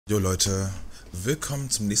Jo Leute, willkommen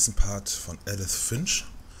zum nächsten Part von Edith Finch.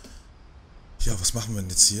 Ja, was machen wir denn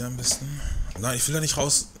jetzt hier am besten? Nein, ich will da nicht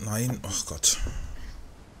raus. Nein, ach Gott.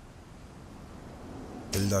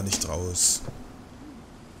 Will da nicht raus.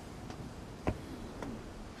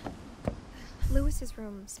 Lewis's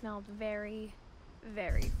room smelled very,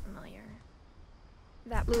 very familiar.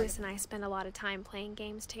 That Lewis and I spent a lot of time playing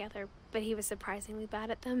games together, but he was surprisingly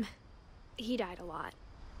bad at them. He died a lot.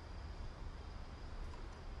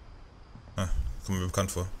 Ah, kommt mir bekannt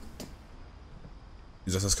vor. Wie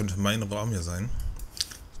gesagt, das könnte mein Raum hier sein.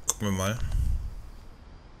 Gucken wir mal.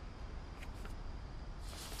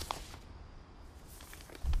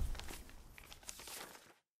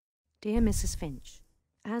 Dear Mrs. Finch,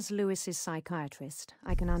 as Lewis's psychiatrist,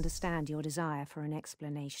 I can understand your desire for an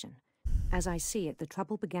explanation. As I see it, the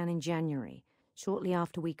trouble began in January, shortly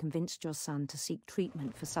after we convinced your son to seek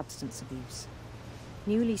treatment for substance abuse.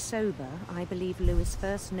 Newly sober, I believe Lewis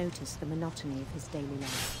first noticed the monotony of his daily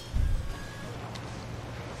life.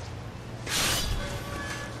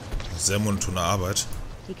 Sehr monotone Arbeit.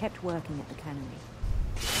 He kept working at the cannery,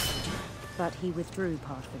 but he withdrew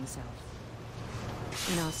part of himself.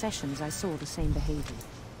 In our sessions, I saw the same behavior.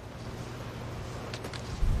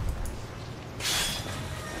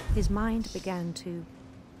 His mind began to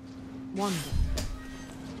wander.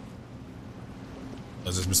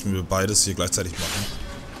 Also jetzt müssen wir beides hier gleichzeitig machen.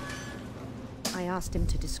 I asked him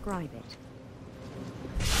to describe it.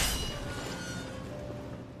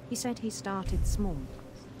 He said he started small,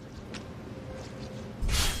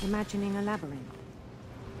 imagining a labyrinth.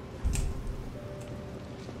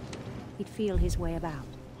 He'd feel his way about.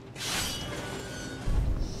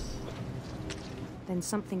 Then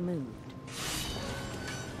something moved.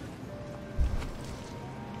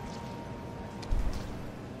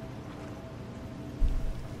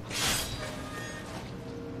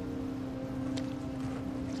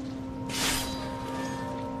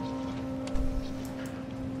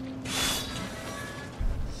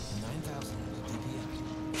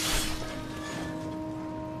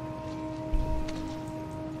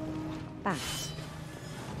 Bats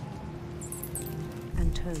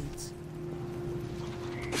and toads.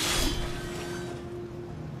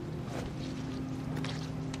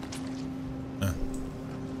 Ja.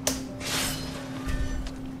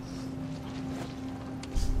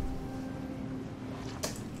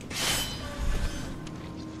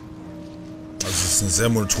 Also es ist eine sehr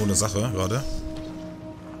monotone Sache gerade.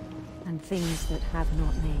 And things that have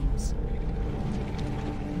not names.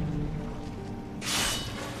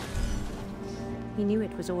 He knew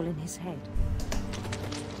it was all in his head.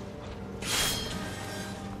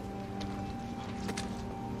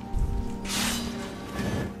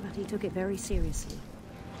 But he took it very seriously.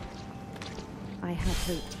 I had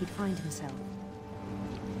hoped he'd find himself.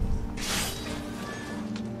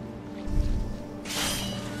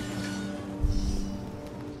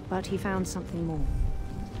 But he found something more.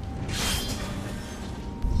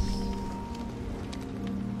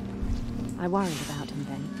 I worried about him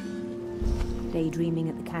then, daydreaming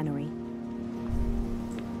at the cannery.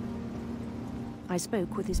 I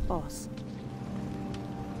spoke with his boss,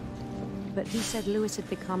 but he said Lewis had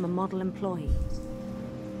become a model employee.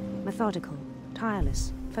 Methodical,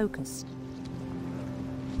 tireless, focused.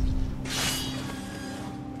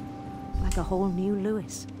 Like a whole new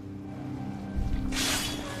Lewis.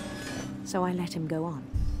 So I let him go on.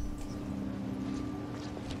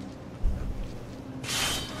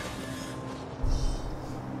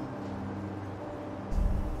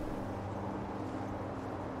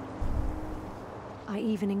 I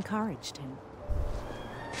even encouraged him.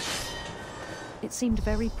 It seemed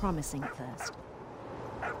very promising at first.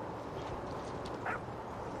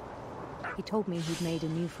 He told me he'd made a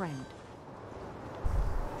new friend.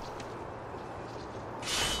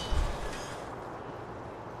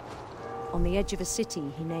 On the edge of a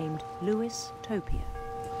city he named Lewis Topia.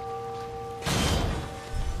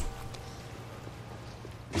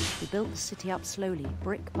 He built the city up slowly,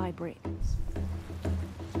 brick by brick.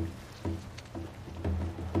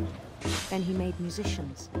 Then he made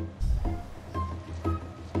musicians.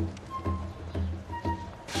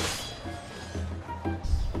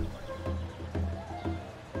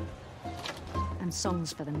 And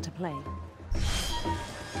songs for them to play.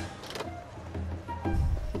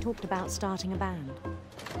 He talked about starting a band.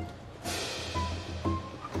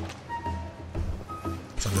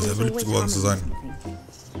 Scheint sehr beliebt geworden zu sein.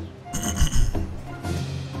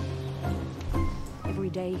 Every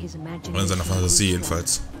day his Oder in imagination seiner Fantasie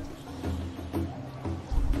jedenfalls.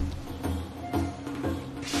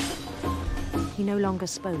 He no longer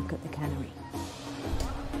spoke at the cannery.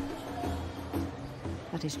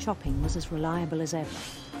 But his chopping was as reliable as ever.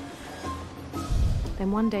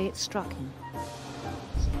 Then one day it struck him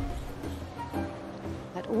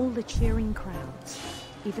that all the cheering crowds,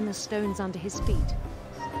 even the stones under his feet,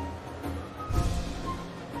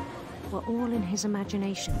 were all in his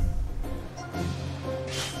imagination,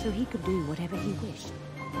 so he could do whatever he wished.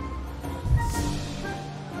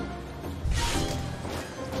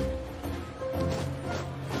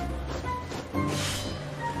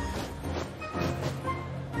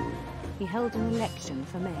 He held an election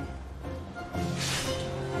for mayor,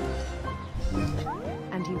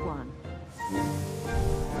 and he won.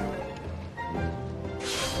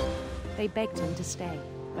 They begged him to stay,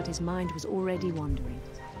 but his mind was already wandering.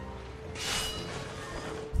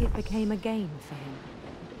 It became a game for him.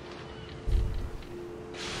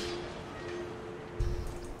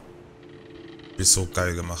 Ist so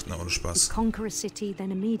geil gemacht, ne? Ohne He'd Spaß. conquer a city,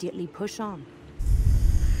 then immediately push on.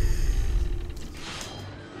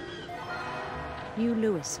 New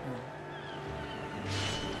Louisville.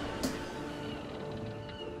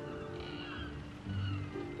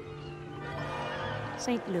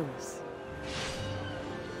 St. Louis.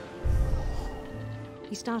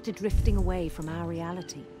 He started drifting away from our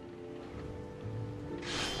reality.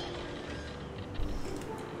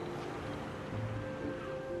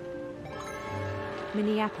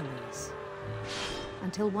 Minneapolis.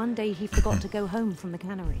 Until one day he forgot to go home from the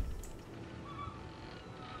cannery.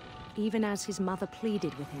 Even as his mother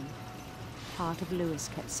pleaded with him, part of Louis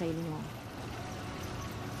kept sailing on.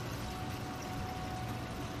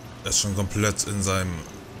 Er ist schon komplett in seinem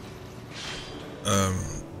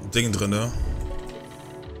Ding drinne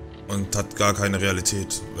und hat gar keine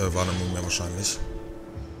Realität, Wahrnehmung mehr wahrscheinlich.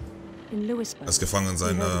 In Louisville, Er ist gefangen in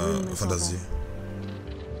seiner Fantasie.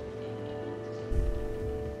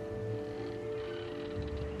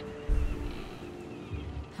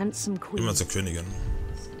 Handsome queen. Immer zur Königin.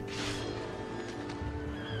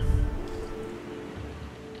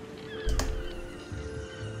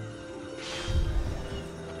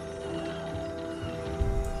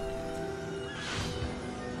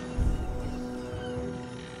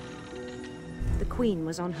 The queen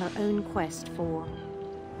was on her own quest for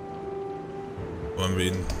Wollen wir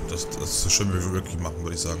ihn das so schön wie möglich machen,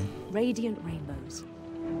 würde ich sagen. radiant rainbows.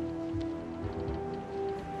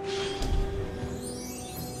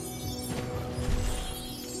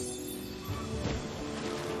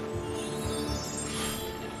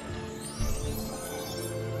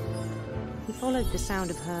 He followed the sound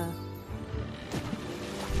of her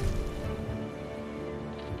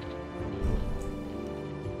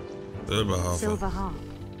Silberharfe. silver harp.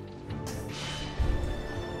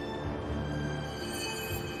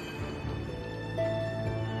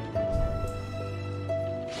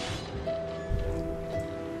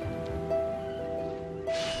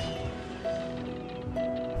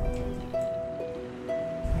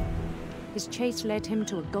 His chase led him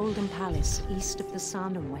to a golden palace east of the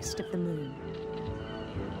sun and west of the moon.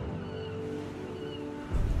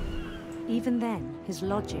 Even then, his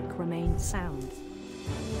logic remained sound.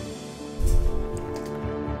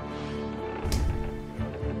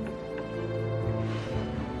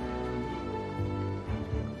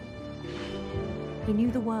 He knew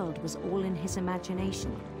the world was all in his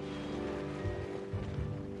imagination.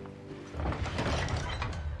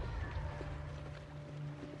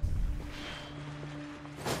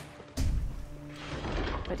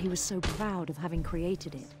 But he was so proud of having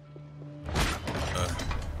created it.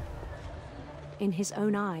 In his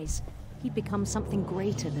own eyes, he'd become something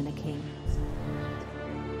greater than a king.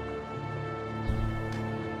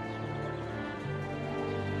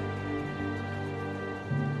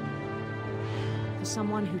 For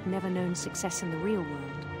someone who'd never known success in the real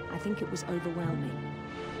world, I think it was overwhelming.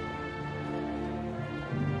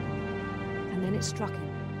 And then it struck him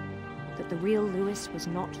that the real Louis was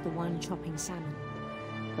not the one chopping salmon,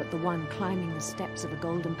 but the one climbing the steps of a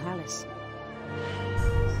golden palace.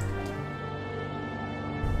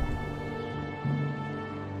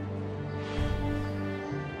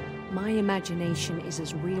 My imagination is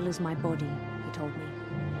as real as my body, he told me.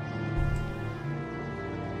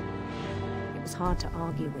 It was hard to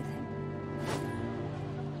argue with him.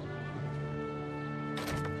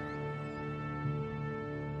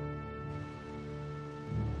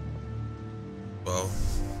 Wow.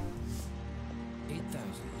 8,000,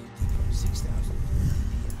 6,000.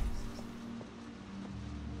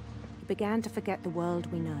 He began to forget the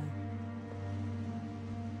world we know.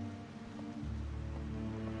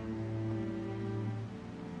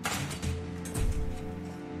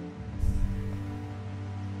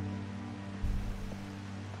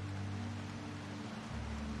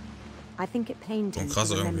 I think it pained him to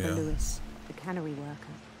krass remember irgendwie, ja. Louis, the cannery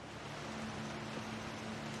worker.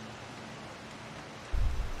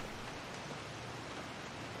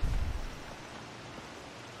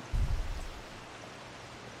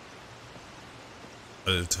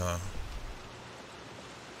 Alter.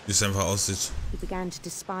 Wie es einfach aussieht. He began to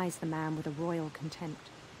despise the man with a royal contempt.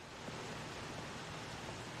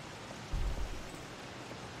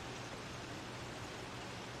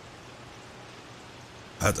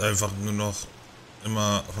 Hat einfach nur noch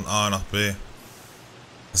immer von A nach B.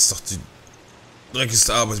 Das ist doch die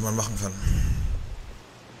dreckigste Arbeit, die man machen kann.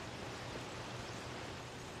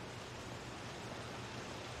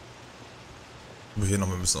 Aber hier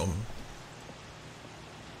nochmal ein bisschen um.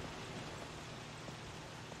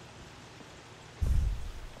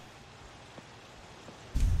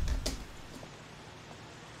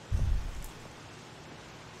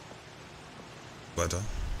 Weiter.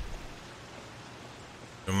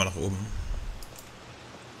 Immer nach oben.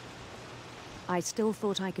 I still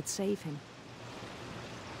thought I could save him.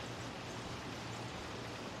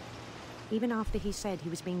 Even after he said he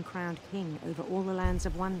was being crowned king over all the lands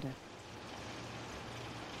of wonder.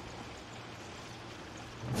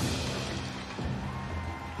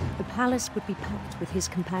 The palace would be packed with his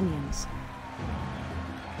companions.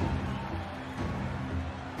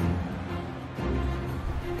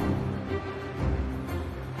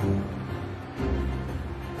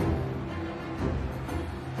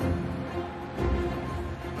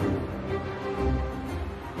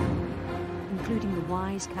 Including the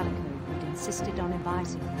wise Calico who'd insisted on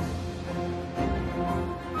inviting him.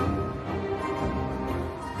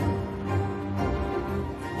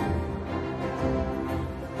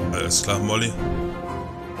 Alles klar, Molly.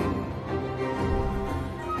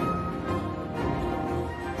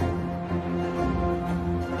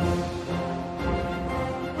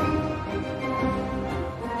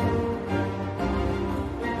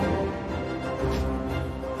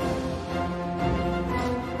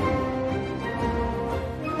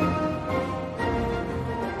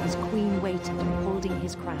 His queen waited, holding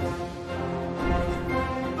his crown.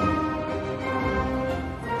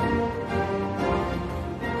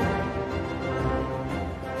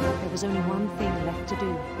 There was only one thing left to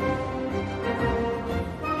do.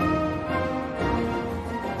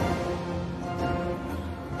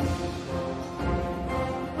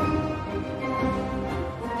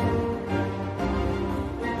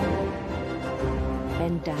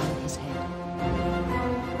 Bend down his head.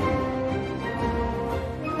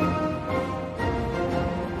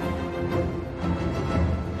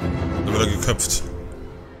 Da wird er geköpft.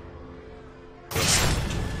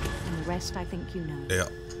 And the rest I think you know. Ja.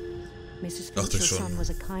 Mrs. Dachte Finch, your ich schon. son, was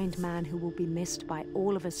a kind man who will be missed by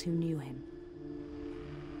all of us who knew him.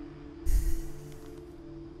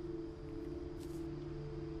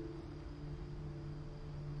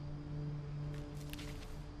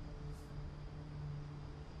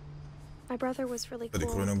 My brother was really Die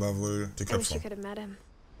cool. Krönung war wohl die I wish you Köpfung. could have met him.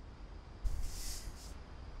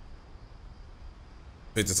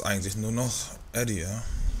 Fehlt jetzt eigentlich nur noch Eddie, ja?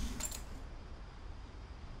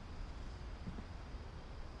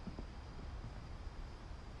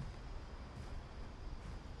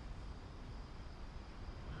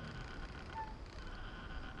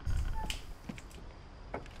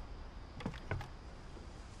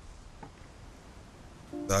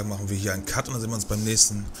 Da machen wir hier einen Cut und dann sehen wir uns beim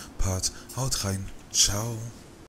nächsten Part. Haut rein. Ciao.